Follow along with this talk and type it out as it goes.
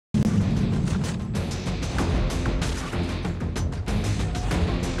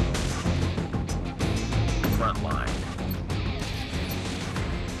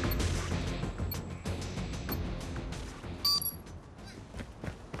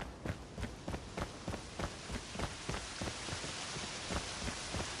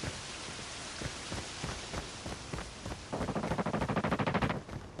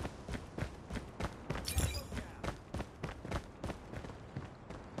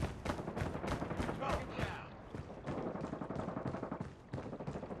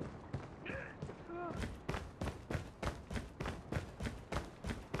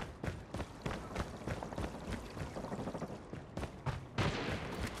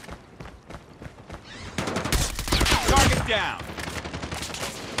down.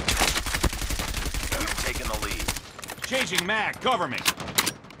 We've taken the lead. Changing mag. Cover me.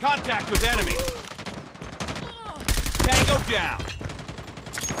 Contact with enemy. Tango down.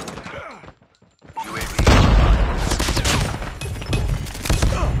 UAV.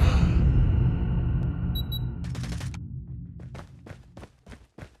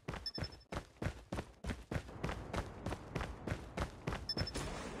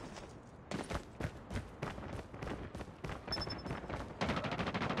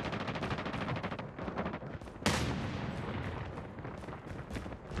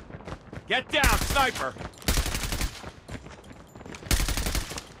 Get down, sniper.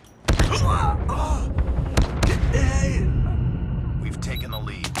 We've taken the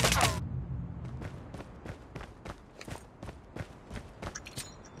lead.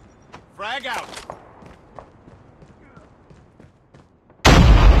 Frag out.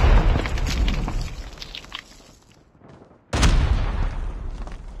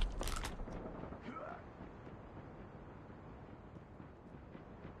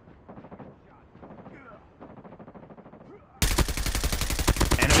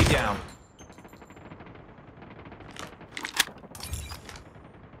 Enemy down.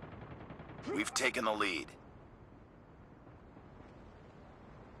 We've taken the lead.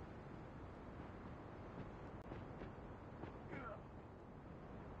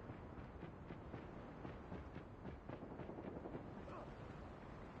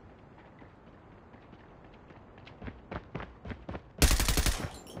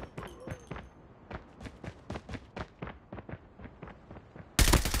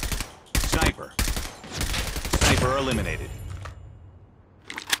 Sniper. Sniper eliminated.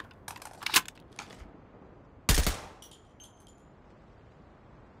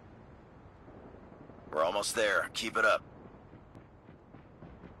 We're almost there. Keep it up.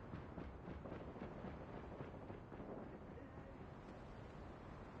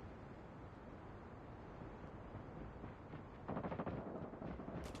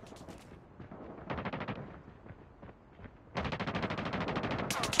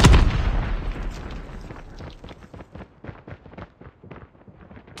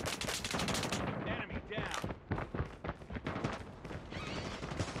 Enemy down.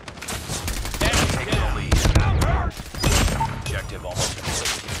 Taking the lead. Objective almost complete.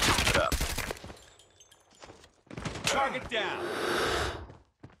 Keep it up. Target down.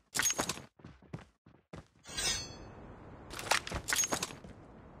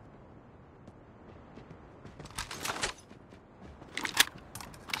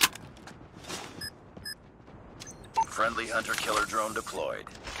 Friendly hunter-killer drone deployed.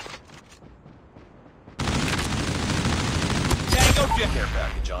 Tango down. Care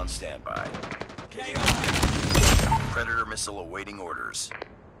package on standby. Tango. Predator missile awaiting orders.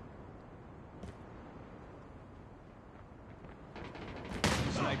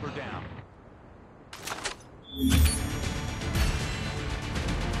 Sniper down.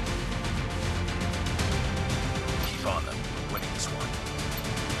 Keep on them. Winning this one.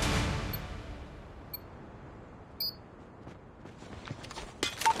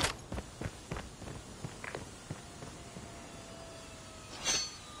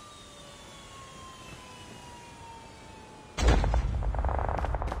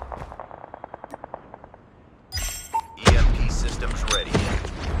 EMP systems ready.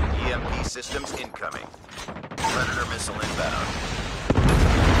 EMP systems incoming. Predator missile inbound.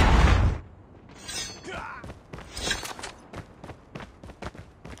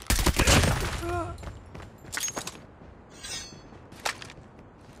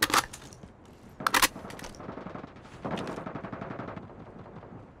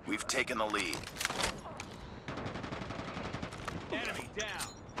 We've taken the lead. Enemy down.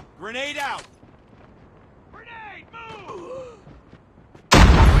 Grenade out. Grenade, move!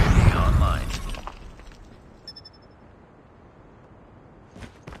 UAV online.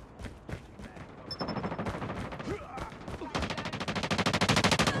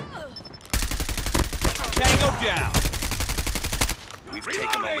 Tango down. We've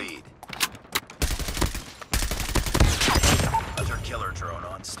taken the lead. Hunter-killer drone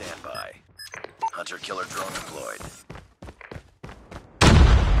on standby. Hunter-killer drone deployed.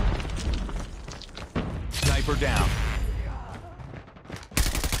 Sniper down.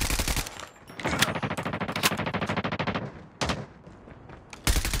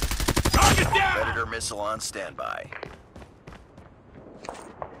 Target down. Predator missile on standby.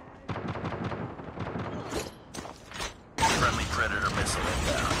 Friendly Predator missile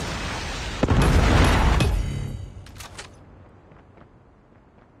inbound.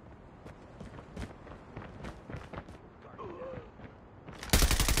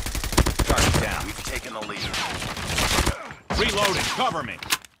 Target down. We've taken the lead. Reloading. Cover me.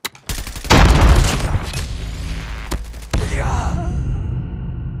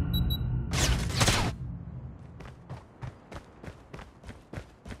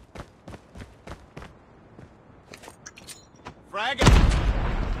 Frag it.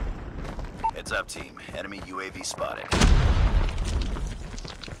 Heads up, team. Enemy UAV spotted.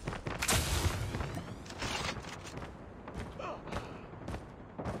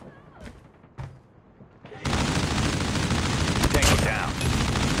 Tango down.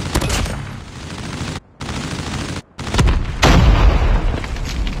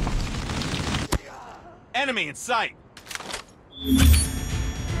 Enemy in sight.